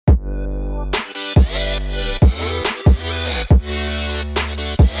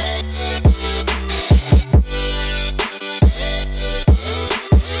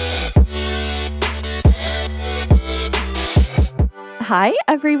Hi,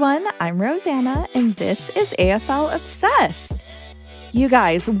 everyone. I'm Rosanna, and this is AFL Obsessed. You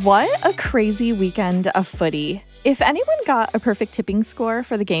guys, what a crazy weekend of footy. If anyone got a perfect tipping score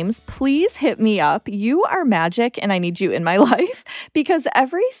for the games, please hit me up. You are magic, and I need you in my life because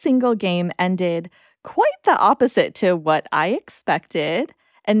every single game ended quite the opposite to what I expected.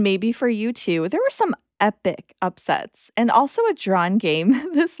 And maybe for you too, there were some epic upsets and also a drawn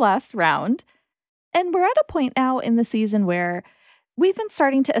game this last round. And we're at a point now in the season where we've been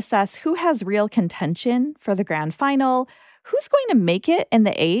starting to assess who has real contention for the grand final, who's going to make it in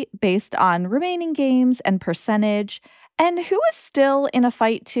the eight based on remaining games and percentage, and who is still in a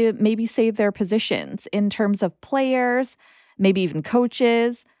fight to maybe save their positions in terms of players, maybe even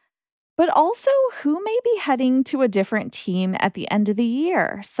coaches, but also who may be heading to a different team at the end of the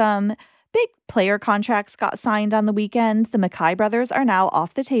year. Some big player contracts got signed on the weekend. The Mackay brothers are now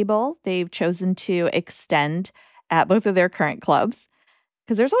off the table. They've chosen to extend at both of their current clubs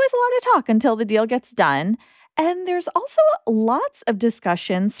because there's always a lot of talk until the deal gets done. And there's also lots of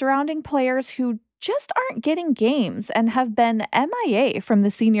discussion surrounding players who just aren't getting games and have been MIA from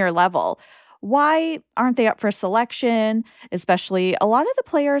the senior level. Why aren't they up for selection? Especially a lot of the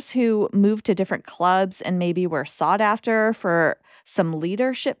players who moved to different clubs and maybe were sought after for some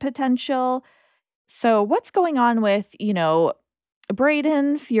leadership potential. So what's going on with, Braden,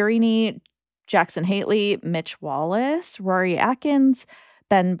 Fiorini, Jackson Hately, Mitch Wallace, Rory Atkins,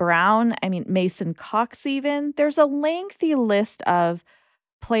 Ben Brown, Mason Cox even. There's a lengthy list of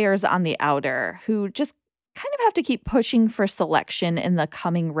players on the outer who just kind of have to keep pushing for selection in the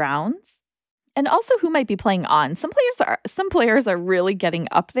coming rounds. And also who might be playing on. Some players are really getting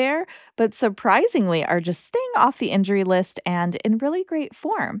up there, but surprisingly are just staying off the injury list and in really great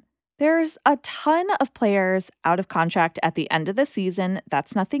form. There's a ton of players out of contract at the end of the season.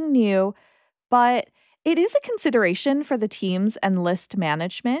 That's nothing new, but it is a consideration for the teams and list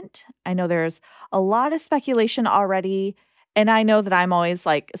management. I know there's a lot of speculation already, and I know that I'm always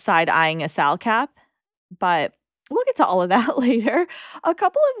side-eyeing a Sal cap, but we'll get to all of that later. A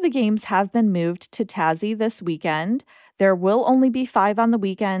couple of the games have been moved to Tassie this weekend. There will only be 5 on the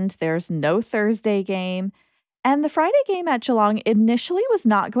weekend. There's no Thursday game. And the Friday game at Geelong initially was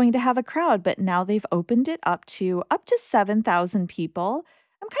not going to have a crowd, but now they've opened it up to 7,000 people.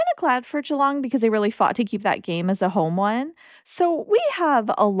 I'm kind of glad for Geelong because they really fought to keep that game as a home one. So we have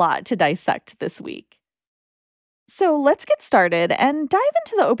a lot to dissect this week. So let's get started and dive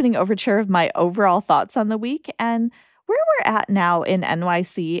into the opening overture of my overall thoughts on the week and where we're at now in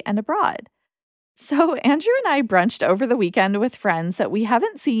NYC and abroad. So Andrew and I brunched over the weekend with friends that we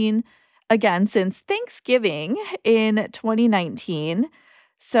haven't seen again since Thanksgiving in 2019.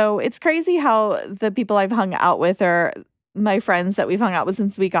 So it's crazy how the people I've hung out with or my friends that we've hung out with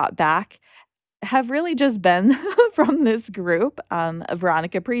since we got back have really just been from this group,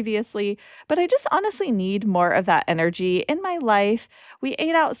 Veronica previously, but I just honestly need more of that energy in my life. We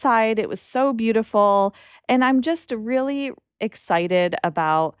ate outside. It was so beautiful, and I'm just really excited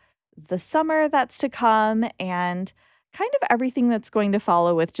about the summer that's to come and kind of everything that's going to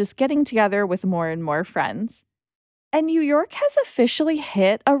follow with just getting together with more and more friends. And New York has officially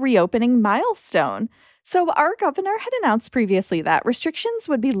hit a reopening milestone. So our governor had announced previously that restrictions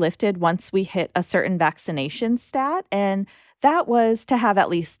would be lifted once we hit a certain vaccination stat, and that was to have at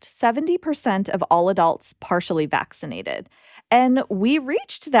least 70% of all adults partially vaccinated. And we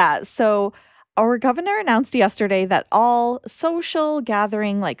reached that. So our governor announced yesterday that all social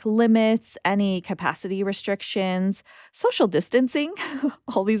gathering limits, any capacity restrictions, social distancing,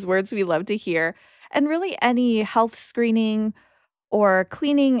 all these words we love to hear, and really any health screening or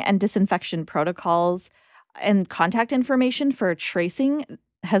cleaning and disinfection protocols and contact information for tracing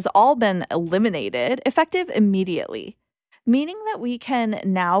has all been eliminated, effective immediately, meaning that we can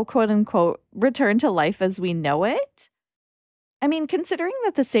now, quote unquote, return to life as we know it. Considering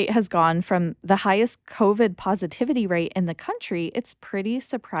that the state has gone from the highest COVID positivity rate in the country, it's pretty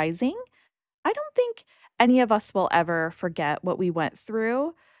surprising. I don't think any of us will ever forget what we went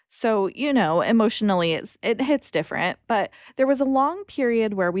through. So, emotionally, it hits different. But there was a long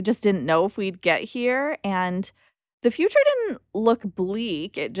period where we just didn't know if we'd get here. And the future didn't look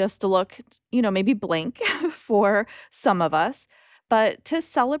bleak. It just looked, maybe blank for some of us. But to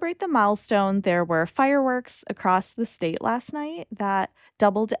celebrate the milestone, there were fireworks across the state last night that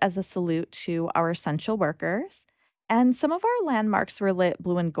doubled as a salute to our essential workers. And some of our landmarks were lit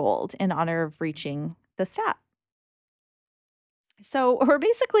blue and gold in honor of reaching the stat. So we're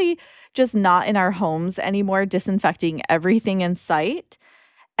basically just not in our homes anymore, disinfecting everything in sight.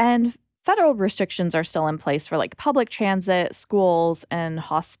 And federal restrictions are still in place for public transit, schools, and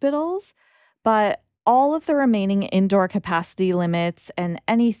hospitals. But all of the remaining indoor capacity limits and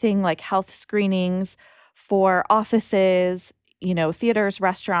anything like health screenings for offices, theaters,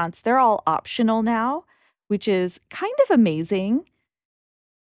 restaurants, they're all optional now, which is kind of amazing.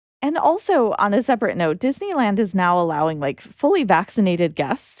 And also, on a separate note, Disneyland is now allowing like fully vaccinated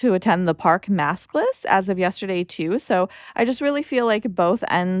guests to attend the park maskless as of yesterday, too. So I just really feel like both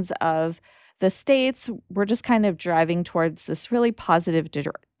ends of the states, we're just kind of driving towards this really positive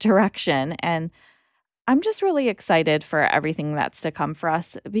direction. And I'm just really excited for everything that's to come for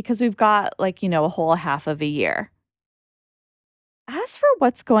us because we've got like, a whole half of a year. As for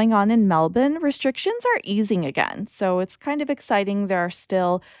what's going on in Melbourne, restrictions are easing again. So it's kind of exciting. There are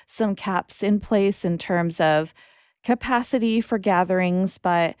still some caps in place in terms of capacity for gatherings,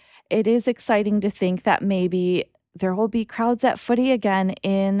 but it is exciting to think that maybe there will be crowds at footy again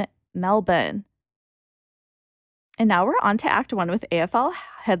in Melbourne. And now we're on to Act One with AFL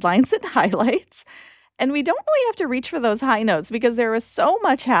headlines and highlights. And we don't really have to reach for those high notes because there was so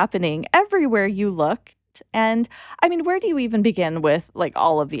much happening everywhere you looked. And I mean, where do you even begin with like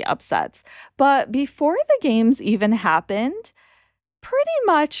all of the upsets? But before the games even happened, pretty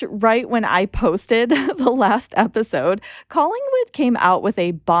much right when I posted the last episode, Collingwood came out with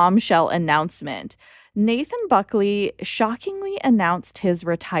a bombshell announcement. Nathan Buckley shockingly announced his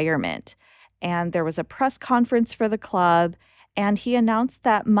retirement, and there was a press conference for the club, and he announced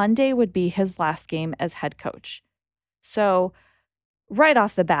that Monday would be his last game as head coach. So, right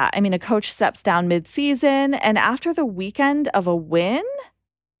off the bat, I mean, a coach steps down mid-season, and after the weekend of a win,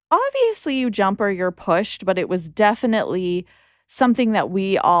 obviously you jump or you're pushed, but it was definitely something that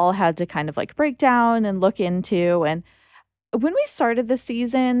we all had to kind of like break down and look into. And when we started the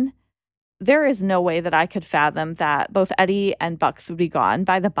season, there is no way that I could fathom that both Eddie and Bucks would be gone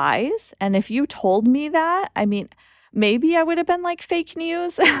by the buys. And if you told me that, I mean, maybe I would have been like fake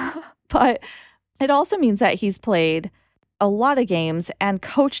news, but it also means that he's played a lot of games and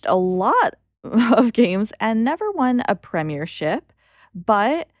coached a lot of games and never won a premiership.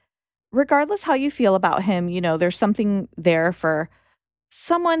 But regardless how you feel about him, there's something there for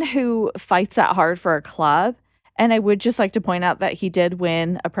someone who fights that hard for a club. And I would just like to point out that he did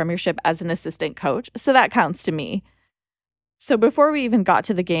win a premiership as an assistant coach. So that counts to me. So before we even got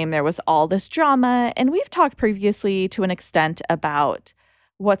to the game, there was all this drama. And we've talked previously to an extent about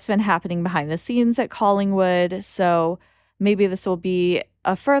what's been happening behind the scenes at Collingwood. So maybe this will be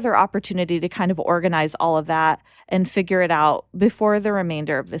a further opportunity to kind of organize all of that and figure it out before the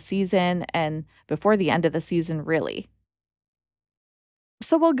remainder of the season and before the end of the season, really.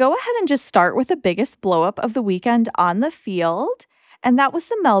 So we'll go ahead and just start with the biggest blowup of the weekend on the field. And that was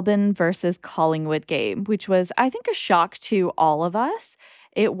the Melbourne versus Collingwood game, which was, I think, a shock to all of us.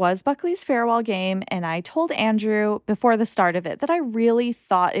 It was Buckley's farewell game, and I told Andrew before the start of it that I really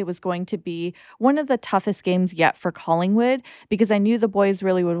thought it was going to be one of the toughest games yet for Collingwood because I knew the boys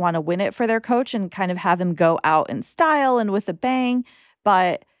really would want to win it for their coach and kind of have him go out in style and with a bang.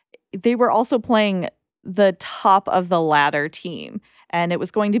 But they were also playing the top of the ladder team, and it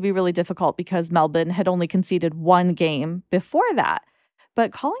was going to be really difficult because Melbourne had only conceded one game before that.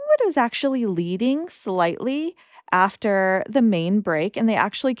 But Collingwood was actually leading slightly after the main break, and they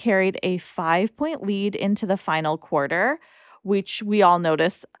actually carried a 5-point lead into the final quarter, which we all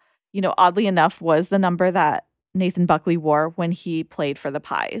noticed, oddly enough, was the number that Nathan Buckley wore when he played for the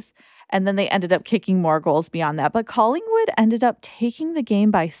Pies. And then they ended up kicking more goals beyond that. But Collingwood ended up taking the game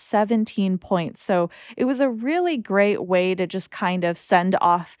by 17 points. So it was a really great way to just kind of send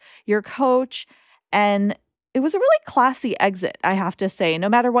off your coach. And it was a really classy exit, I have to say. No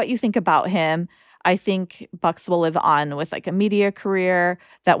matter what you think about him, I think Bucks will live on with like a media career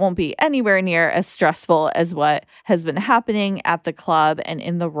that won't be anywhere near as stressful as what has been happening at the club and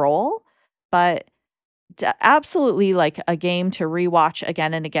in the role. But absolutely like a game to rewatch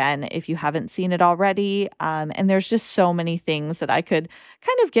again and again if you haven't seen it already. And there's just so many things that I could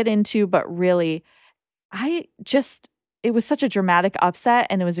kind of get into, but really, it was such a dramatic upset,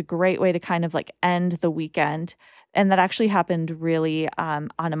 and it was a great way to kind of like end the weekend. And that actually happened really on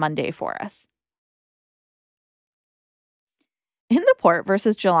a Monday for us. In the Port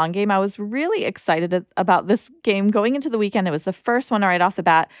versus Geelong game, I was really excited about this game going into the weekend. It was the first one right off the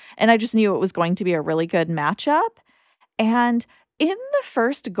bat, and I just knew it was going to be a really good matchup. And in the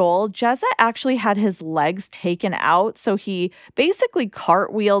first goal, Jezza actually had his legs taken out, so he basically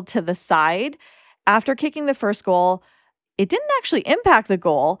cartwheeled to the side. After kicking the first goal, it didn't actually impact the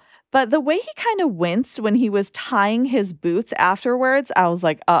goal, but the way he kind of winced when he was tying his boots afterwards, I was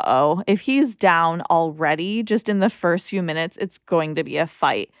like, uh-oh, if he's down already just in the first few minutes, it's going to be a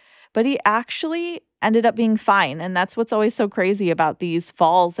fight. But he actually ended up being fine. And that's what's always so crazy about these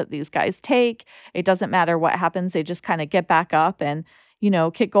falls that these guys take. It doesn't matter what happens, they just kind of get back up and,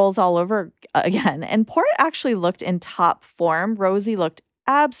 kick goals all over again. And Port actually looked in top form. Rosie looked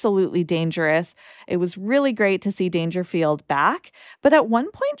absolutely dangerous. It was really great to see Dangerfield back. But at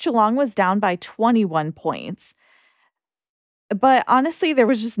one point, Geelong was down by 21 points. But honestly, there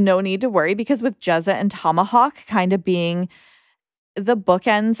was just no need to worry because with Jezza and Tomahawk kind of being the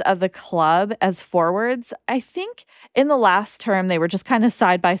bookends of the club as forwards, I think in the last term, they were just kind of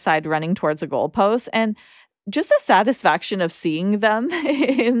side by side running towards a goalpost. And just the satisfaction of seeing them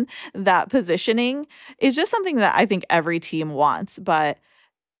in that positioning is just something that I think every team wants. But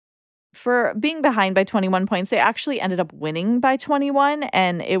for being behind by 21 points, they actually ended up winning by 21.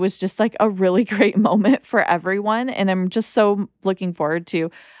 And it was just like a really great moment for everyone. And I'm just so looking forward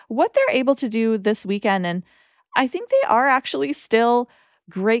to what they're able to do this weekend. And I think they are actually still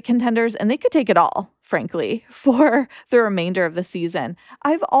great contenders and they could take it all, frankly, for the remainder of the season.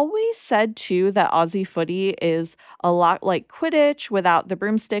 I've always said, too, that Aussie footy is a lot like Quidditch without the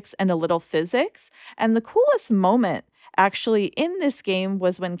broomsticks and a little physics. And the coolest moment actually in this game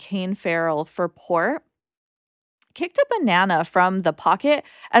was when Kane Farrell for Port kicked a banana from the pocket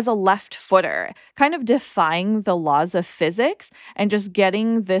as a left footer, kind of defying the laws of physics and just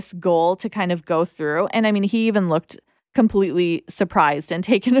getting this goal to kind of go through. And I mean, he even looked completely surprised and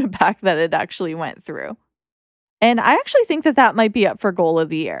taken aback that it actually went through. And I actually think that that might be up for goal of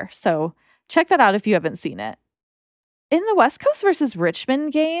the year. So check that out if you haven't seen it. In the West Coast versus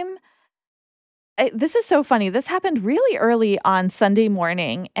Richmond game, this is so funny. This happened really early on Sunday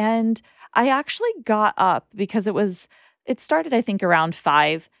morning, and I actually got up because it started, I think, around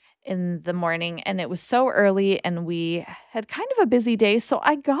 5 in the morning, and it was so early, and we had kind of a busy day. So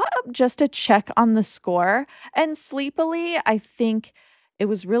I got up just to check on the score, and sleepily, I think it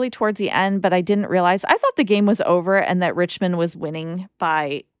was really towards the end, but I didn't realize. I thought the game was over and that Richmond was winning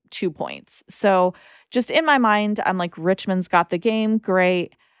by 2 points. So just in my mind, I'm like, Richmond's got the game.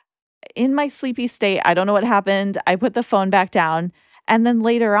 Great. In my sleepy state, I don't know what happened. I put the phone back down. And then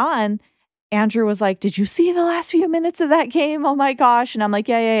later on, Andrew was like, "Did you see the last few minutes of that game? Oh my gosh." And I'm like,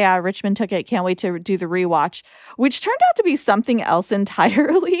 yeah. Richmond took it. Can't wait to do the rewatch, which turned out to be something else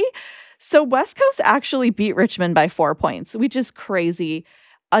entirely. So West Coast actually beat Richmond by 4 points, which is crazy.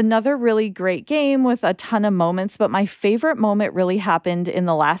 Another really great game with a ton of moments, but my favorite moment really happened in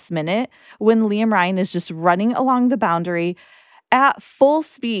the last minute when Liam Ryan is just running along the boundary at full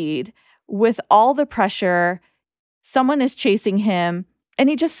speed with all the pressure. Someone is chasing him, and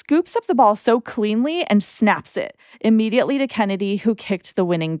he just scoops up the ball so cleanly and snaps it immediately to Kennedy, who kicked the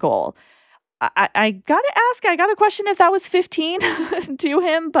winning goal. I got to question if that was 15 to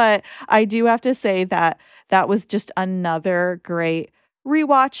him, but I do have to say that that was just another great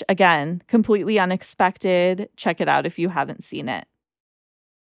rewatch. Again, completely unexpected. Check it out if you haven't seen it.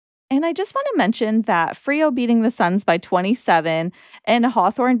 And I just want to mention that Freo beating the Suns by 27 and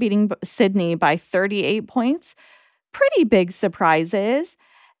Hawthorn beating Sydney by 38 points, pretty big surprises.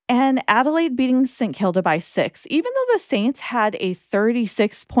 And Adelaide beating St. Kilda by 6, even though the Saints had a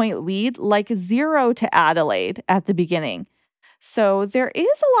 36-point lead, like 0 to Adelaide at the beginning. So there is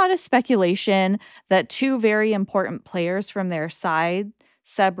a lot of speculation that two very important players from their side,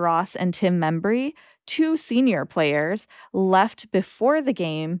 Seb Ross and Tim Membry, two senior players, left before the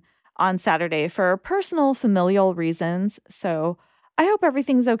game on Saturday for personal familial reasons. So I hope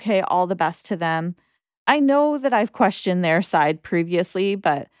everything's okay. All the best to them. I know that I've questioned their side previously,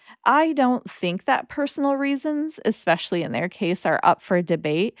 but I don't think that personal reasons, especially in their case, are up for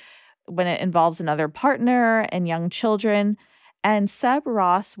debate when it involves another partner and young children. And Seb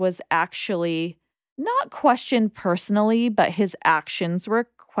Ross was actually not questioned personally, but his actions were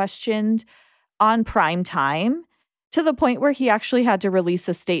questioned on prime time to the point where he actually had to release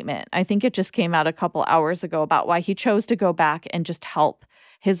a statement. I think it just came out a couple hours ago about why he chose to go back and just help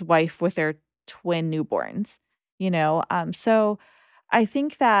his wife with their twin newborns, So I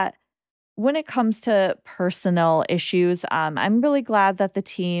think that when it comes to personal issues, I'm really glad that the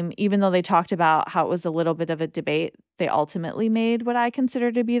team, even though they talked about how it was a little bit of a debate, they ultimately made what I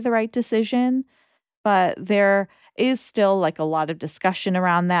consider to be the right decision. But there is still like a lot of discussion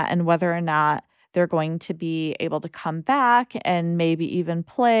around that and whether or not they're going to be able to come back and maybe even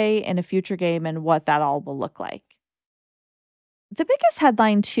play in a future game and what that all will look like. The biggest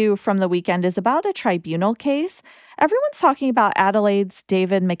headline, too, from the weekend is about a tribunal case. Everyone's talking about Adelaide's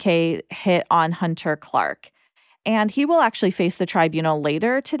David McKay hit on Hunter Clark. And he will actually face the tribunal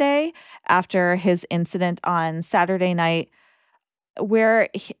later today after his incident on Saturday night, where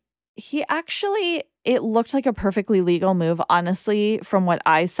he actually, it looked like a perfectly legal move, honestly, from what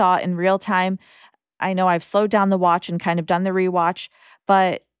I saw in real time. I know I've slowed down the watch and kind of done the rewatch,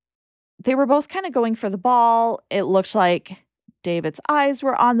 but they were both kind of going for the ball. It looked like David's eyes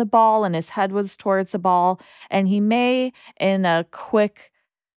were on the ball and his head was towards the ball. And he may, in a quick,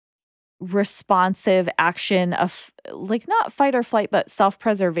 responsive action of like not fight or flight, but self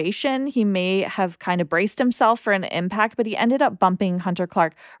preservation, he may have kind of braced himself for an impact, but he ended up bumping Hunter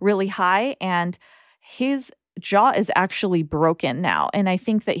Clark really high. And his jaw is actually broken now. And I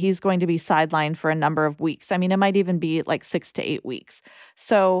think that he's going to be sidelined for a number of weeks. I mean, it might even be like 6 to 8 weeks.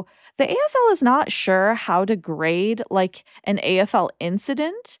 So the AFL is not sure how to grade like an AFL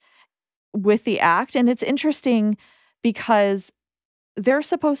incident with the act. And it's interesting because they're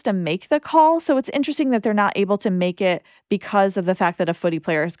supposed to make the call. So it's interesting that they're not able to make it because of the fact that a footy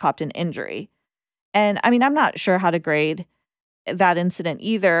player has copped an injury. And I mean, I'm not sure how to grade that incident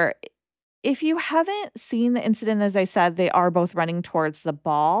either. If you haven't seen the incident, as I said, they are both running towards the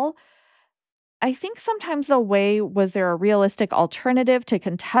ball. I think sometimes they'll weigh, was there a realistic alternative to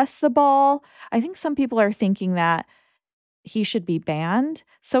contest the ball? I think some people are thinking that he should be banned.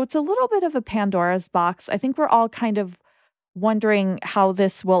 So it's a little bit of a Pandora's box. I think we're all kind of wondering how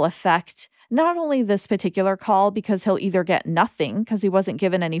this will affect not only this particular call, because he'll either get nothing because he wasn't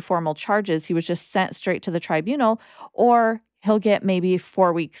given any formal charges, he was just sent straight to the tribunal, or he'll get maybe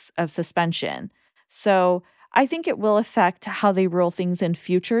 4 weeks of suspension. So I think it will affect how they rule things in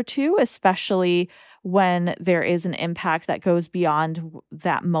future too, especially when there is an impact that goes beyond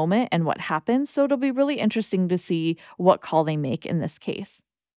that moment and what happens. So it'll be really interesting to see what call they make in this case.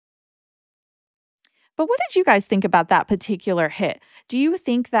 But what did you guys think about that particular hit? Do you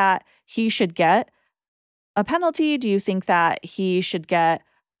think that he should get a penalty? Do you think that he should get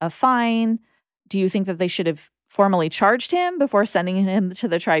a fine? Do you think that they should have formally charged him before sending him to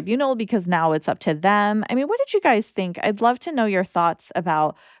the tribunal because now it's up to them? I mean, what did you guys think? I'd love to know your thoughts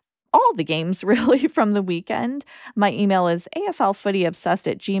about all the games really from the weekend. My email is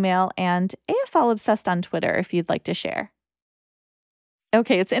aflfootyobsessed@gmail.com and aflobsessed on Twitter if you'd like to share.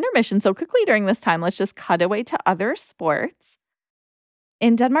 Okay, it's intermission, so quickly during this time, let's just cut away to other sports.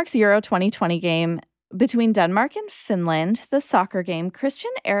 In Denmark's Euro 2020 game between Denmark and Finland, the soccer game,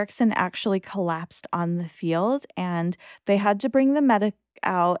 Christian Eriksen actually collapsed on the field and they had to bring the medic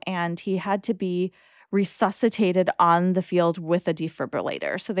out and he had to be resuscitated on the field with a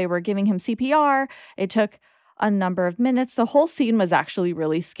defibrillator. So they were giving him CPR. It took a number of minutes. The whole scene was actually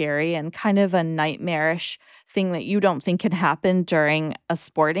really scary and kind of a nightmarish thing that you don't think can happen during a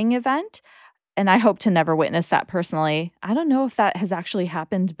sporting event. And I hope to never witness that personally. I don't know if that has actually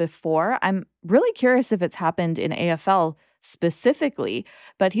happened before. I'm really curious if it's happened in AFL specifically,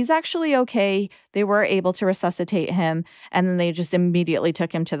 but he's actually okay. They were able to resuscitate him and then they just immediately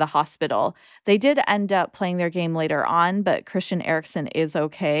took him to the hospital. They did end up playing their game later on, but Christian Eriksen is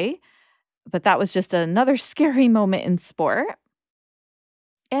okay. But that was just another scary moment in sport.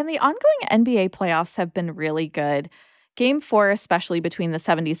 And the ongoing NBA playoffs have been really good. Game 4, especially between the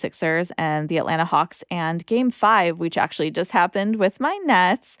 76ers and the Atlanta Hawks, and Game 5, which actually just happened with my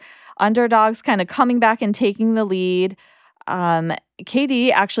Nets, underdogs kind of coming back and taking the lead.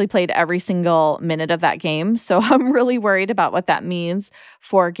 KD actually played every single minute of that game, so I'm really worried about what that means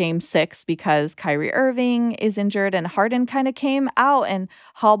for Game 6 because Kyrie Irving is injured and Harden kind of came out and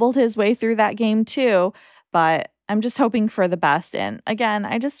hobbled his way through that game too, but I'm just hoping for the best, and again,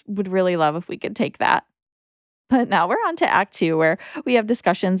 I just would really love if we could take that. But now we're on to Act 2, where we have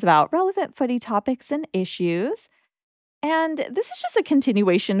discussions about relevant footy topics and issues. And this is just a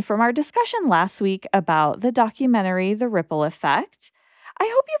continuation from our discussion last week about the documentary The Ripple Effect. I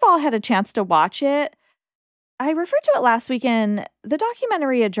hope you've all had a chance to watch it. I referred to it last week, and the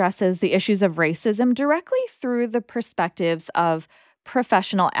documentary addresses the issues of racism directly through the perspectives of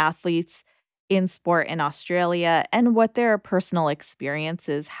professional athletes in sport in Australia and what their personal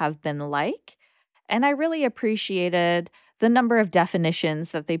experiences have been like. And I really appreciated the number of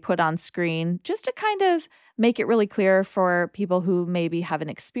definitions that they put on screen just to kind of make it really clear for people who maybe haven't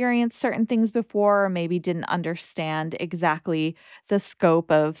experienced certain things before or maybe didn't understand exactly the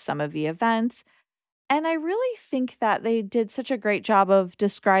scope of some of the events. And I really think that they did such a great job of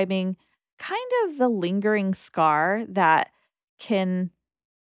describing kind of the lingering scar that can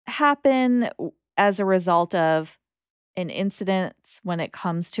happen as a result of an incident when it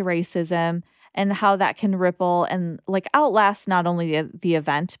comes to racism and how that can ripple and like outlast not only the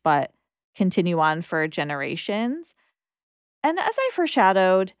event, but continue on for generations. And as I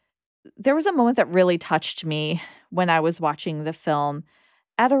foreshadowed, there was a moment that really touched me when I was watching the film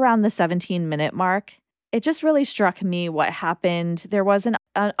at around the 17-minute mark. It just really struck me what happened. There was an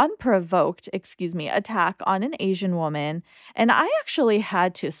unprovoked, attack on an Asian woman. And I actually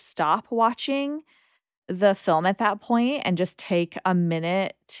had to stop watching the film at that point and just take a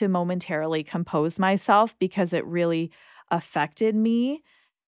minute to momentarily compose myself because it really affected me.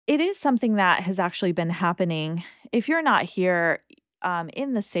 It is something that has actually been happening. If you're not here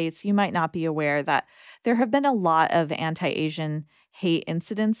in the States, you might not be aware that there have been a lot of anti Asian hate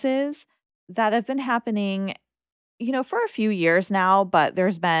incidences that have been happening, for a few years now, but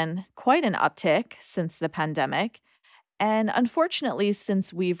there's been quite an uptick since the pandemic. And unfortunately,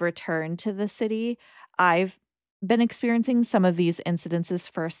 since we've returned to the city, I've been experiencing some of these incidences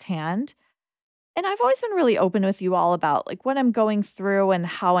firsthand. And I've always been really open with you all about like what I'm going through and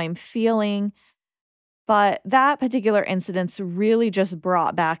how I'm feeling. But that particular incident really just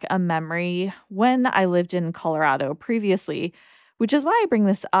brought back a memory when I lived in Colorado previously, which is why I bring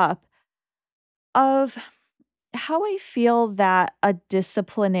this up of how I feel that a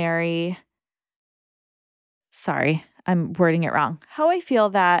disciplinary, sorry, I'm wording it wrong, how I feel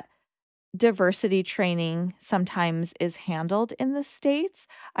that diversity training sometimes is handled in the States.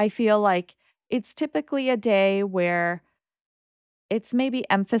 I feel like it's typically a day where it's maybe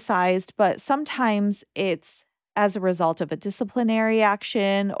emphasized, but sometimes it's as a result of a disciplinary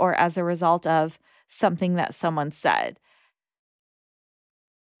action or as a result of something that someone said.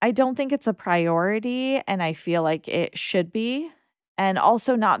 I don't think it's a priority, and I feel like it should be, and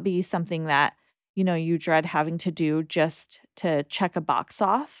also not be something that, you dread having to do just to check a box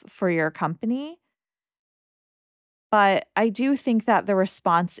off for your company. But I do think that the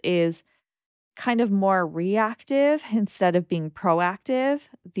response is kind of more reactive instead of being proactive.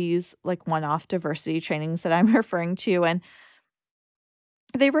 These like one-off diversity trainings that I'm referring to, and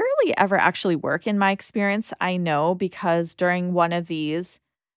they rarely ever actually work in my experience. I know because during one of these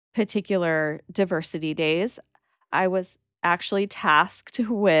particular diversity days, I was actually tasked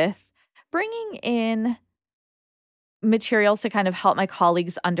with bringing in materials to kind of help my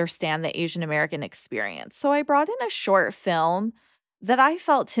colleagues understand the Asian American experience. So I brought in a short film that I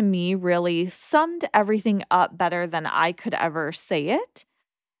felt to me really summed everything up better than I could ever say it.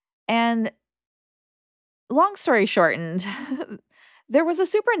 And long story shortened, there was a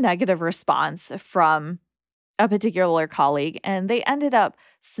super negative response from a particular colleague, and they ended up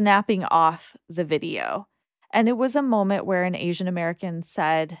snapping off the video. And it was a moment where an Asian American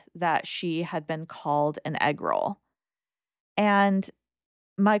said that she had been called an egg roll. And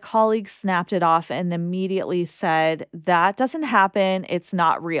my colleague snapped it off and immediately said, "That doesn't happen. It's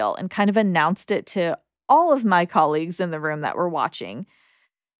not real," and kind of announced it to all of my colleagues in the room that were watching.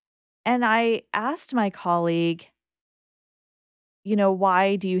 And I asked my colleague,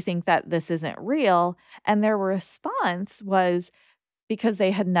 "Why do you think that this isn't real?" And their response was because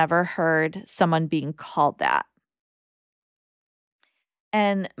they had never heard someone being called that.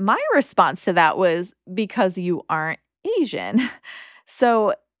 And my response to that was because you aren't Asian.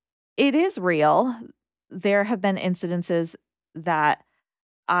 So it is real. There have been incidences that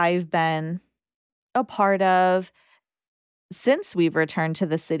I've been a part of since we've returned to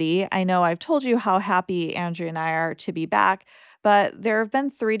the city. I know I've told you how happy Andrew and I are to be back, but there have been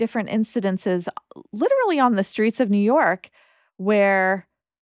three different incidences literally on the streets of New York where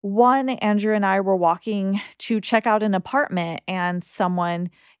one, Andrew and I were walking to check out an apartment and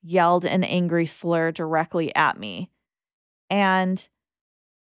someone yelled an angry slur directly at me. And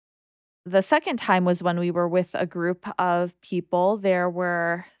the second time was when we were with a group of people. There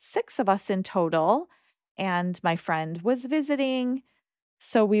were six of us in total, and my friend was visiting.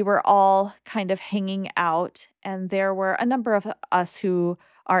 So we were all kind of hanging out, and there were a number of us who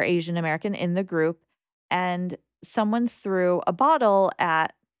are Asian American in the group. And someone threw a bottle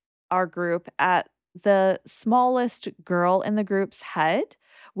at our group at the smallest girl in the group's head.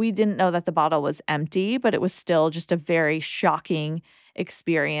 We didn't know that the bottle was empty, but it was still just a very shocking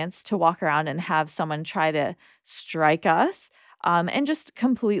experience to walk around and have someone try to strike us, and just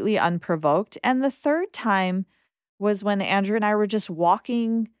completely unprovoked. And the third time was when Andrew and I were just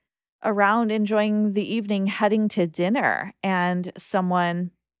walking around enjoying the evening, heading to dinner, and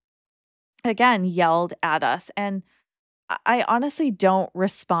someone again yelled at us. And I honestly don't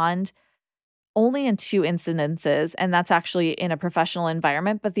respond only in two incidences, and that's actually in a professional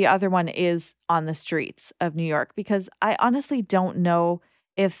environment, but the other one is on the streets of New York because I honestly don't know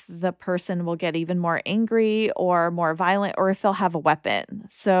if the person will get even more angry or more violent or if they'll have a weapon.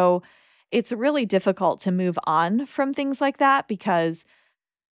 So it's really difficult to move on from things like that because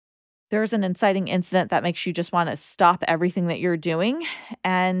there's an inciting incident that makes you just want to stop everything that you're doing,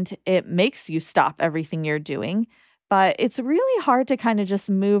 and it makes you stop everything you're doing. But it's really hard to kind of just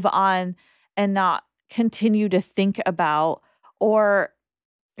move on and not continue to think about or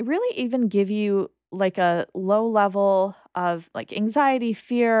really even give you like a low level of like anxiety,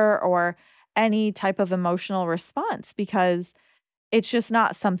 fear, or any type of emotional response because it's just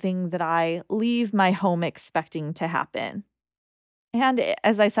not something that I leave my home expecting to happen. And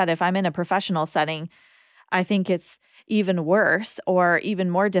as I said, if I'm in a professional setting, I think it's even worse or even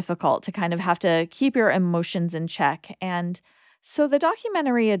more difficult to kind of have to keep your emotions in check. And so the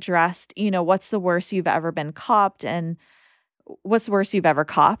documentary addressed, what's the worst you've ever been copped and what's the worst you've ever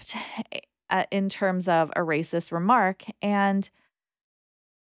copped in terms of a racist remark. And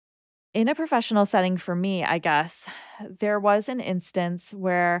in a professional setting for me, I guess, there was an instance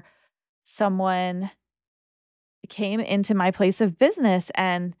where someone came into my place of business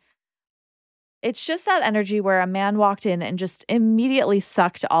and it's just that energy where a man walked in and just immediately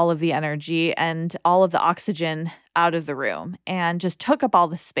sucked all of the energy and all of the oxygen out of the room and just took up all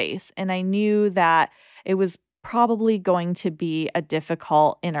the space. And I knew that it was probably going to be a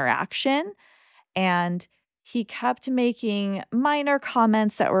difficult interaction. And he kept making minor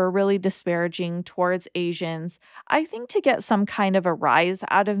comments that were really disparaging towards Asians, I think to get some kind of a rise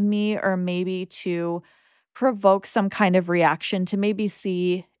out of me or maybe to provoke some kind of reaction to maybe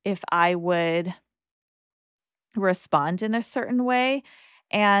see if I would respond in a certain way.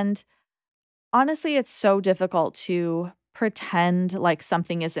 And honestly, it's so difficult to pretend like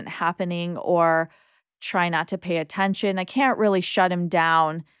something isn't happening or try not to pay attention. I can't really shut him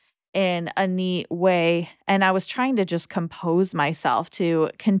down in a neat way. And I was trying to just compose myself to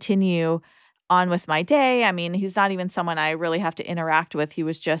continue on with my day. I mean, he's not even someone I really have to interact with. He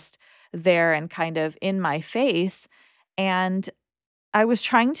was just there and kind of in my face. And I was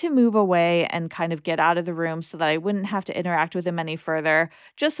trying to move away and kind of get out of the room so that I wouldn't have to interact with him any further,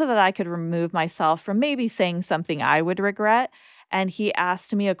 just so that I could remove myself from maybe saying something I would regret. And he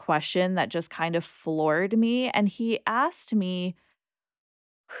asked me a question that just kind of floored me. And he asked me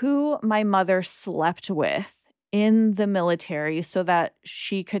who my mother slept with in the military so that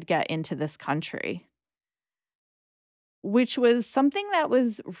she could get into this country, which was something that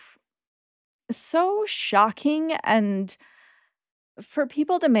was so shocking. And for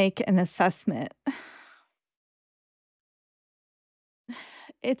people to make an assessment,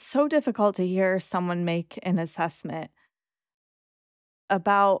 it's so difficult to hear someone make an assessment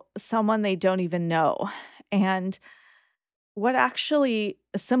about someone they don't even know. And what actually,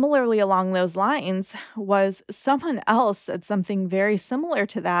 similarly along those lines, was someone else said something very similar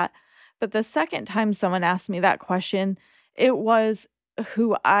to that. But the second time someone asked me that question, it was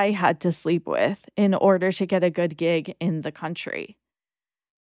who I had to sleep with in order to get a good gig in the country.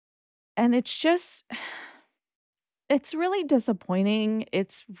 And it's just, it's really disappointing.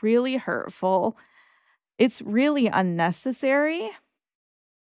 It's really hurtful. It's really unnecessary.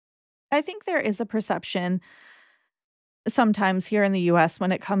 I think there is a perception sometimes here in the US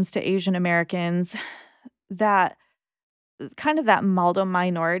when it comes to Asian Americans that kind of that model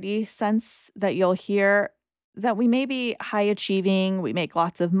minority sense that you'll hear that we may be high achieving, we make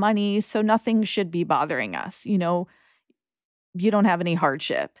lots of money, so nothing should be bothering us. You don't have any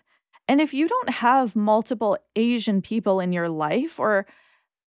hardship. And if you don't have multiple Asian people in your life or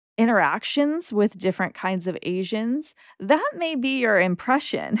interactions with different kinds of Asians, that may be your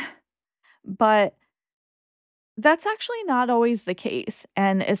impression. But that's actually not always the case.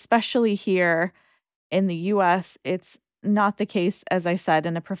 And especially here in the US, it's not the case, as I said,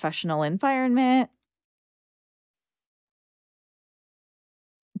 in a professional environment.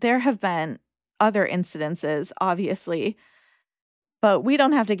 There have been other incidences, obviously, but we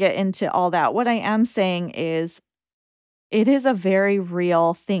don't have to get into all that. What I am saying is it is a very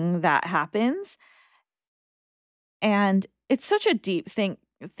real thing that happens. And it's such a deep thing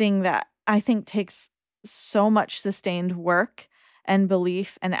that I think takes so much sustained work and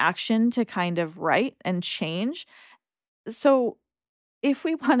belief and action to kind of right and change. So if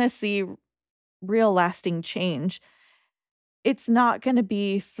we want to see real lasting change, it's not going to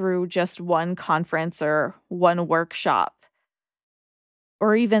be through just one conference or one workshop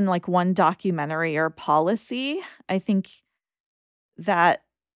or even like one documentary or policy. I think that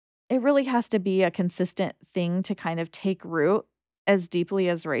it really has to be a consistent thing to kind of take root as deeply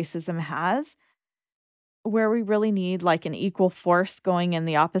as racism has, where we really need like an equal force going in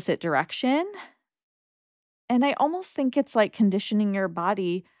the opposite direction. And I almost think it's like conditioning your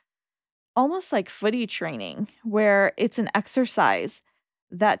body, almost like footy training, where it's an exercise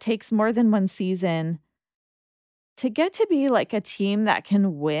that takes more than one season to get to be like a team that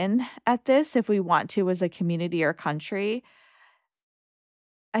can win at this if we want to as a community or country.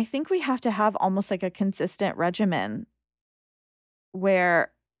 I think we have to have almost like a consistent regimen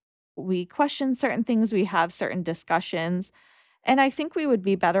where we question certain things, we have certain discussions, and I think we would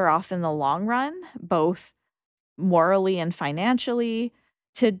be better off in the long run, both morally and financially,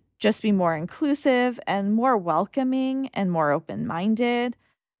 to just be more inclusive and more welcoming and more open-minded,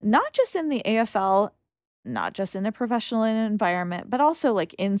 not just in the AFL, not just in a professional environment, but also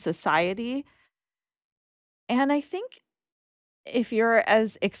like in society. And I think if you're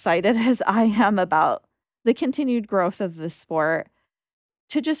as excited as I am about the continued growth of the sport,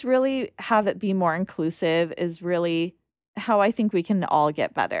 to just really have it be more inclusive is really how I think we can all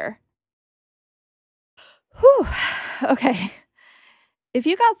get better. Whew. Okay. If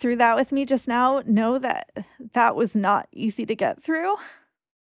you got through that with me just now, know that that was not easy to get through.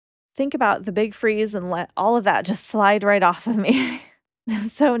 Think about the big freeze and let all of that just slide right off of me.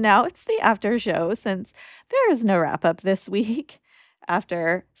 So now it's the after show since there is no wrap up this week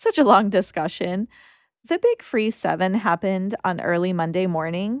after such a long discussion. The Big Freeze 7 happened on early Monday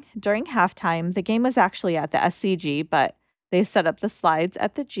morning. During halftime, the game was actually at the SCG, but they set up the slides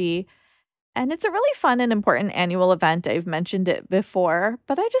at the G. And it's a really fun and important annual event. I've mentioned it before,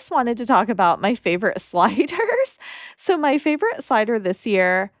 but I just wanted to talk about my favorite sliders. So my favorite slider this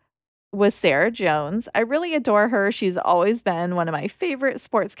year was Sarah Jones. I really adore her. She's always been one of my favorite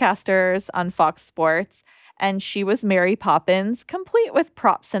sportscasters on Fox Sports. And she was Mary Poppins, complete with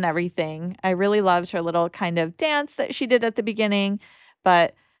props and everything. I really loved her little kind of dance that she did at the beginning.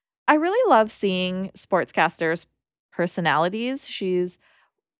 But I really love seeing sportscasters' personalities. She's,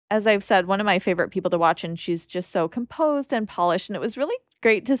 as I've said, one of my favorite people to watch, and she's just so composed and polished. And it was really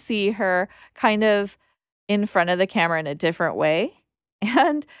great to see her kind of in front of the camera in a different way.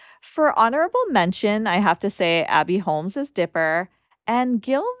 And for honorable mention, I have to say Abby Holmes as Dipper and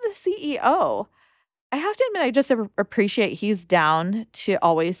Gil, the CEO. I have to admit, I just appreciate he's down to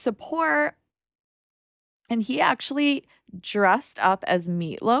always support. And he actually dressed up as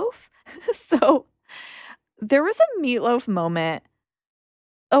Meatloaf. So there was a Meatloaf moment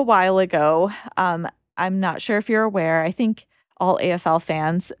a while ago. I'm not sure if you're aware. I think all AFL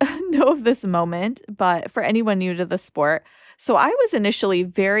fans know of this moment, but for anyone new to the sport. So I was initially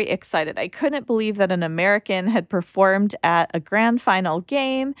very excited. I couldn't believe that an American had performed at a grand final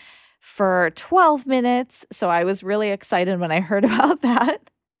game for 12 minutes. So I was really excited when I heard about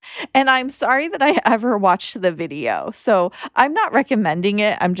that. And I'm sorry that I ever watched the video. So I'm not recommending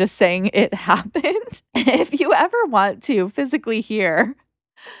it. I'm just saying it happened. If you ever want to physically hear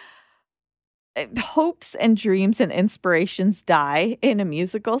hopes and dreams and inspirations die in a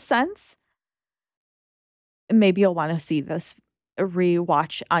musical sense, maybe you'll want to see this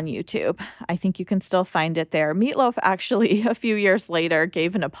rewatch on YouTube. I think you can still find it there. Meatloaf actually, a few years later,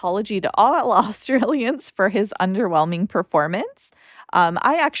 gave an apology to all Australians for his underwhelming performance.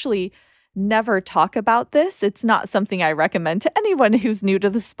 I actually never talk about this. It's not something I recommend to anyone who's new to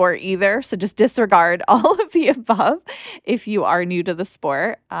the sport either. So just disregard all of the above if you are new to the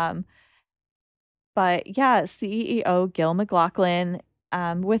sport. But yeah, CEO Gil McLachlan,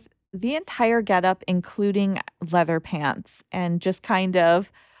 with the entire getup, including leather pants, and just kind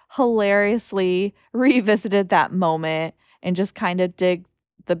of hilariously revisited that moment and just kind of dig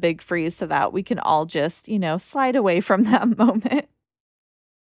the big freeze so that we can all just, slide away from that moment.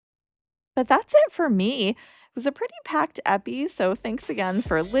 But that's it for me. It was a pretty packed epi, so thanks again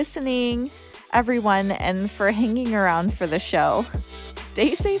for listening, everyone, and for hanging around for the show.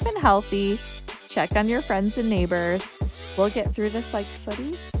 Stay safe and healthy. Check on your friends and neighbors. We'll get through this like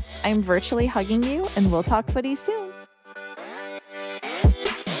footy. I'm virtually hugging you, and we'll talk footy soon.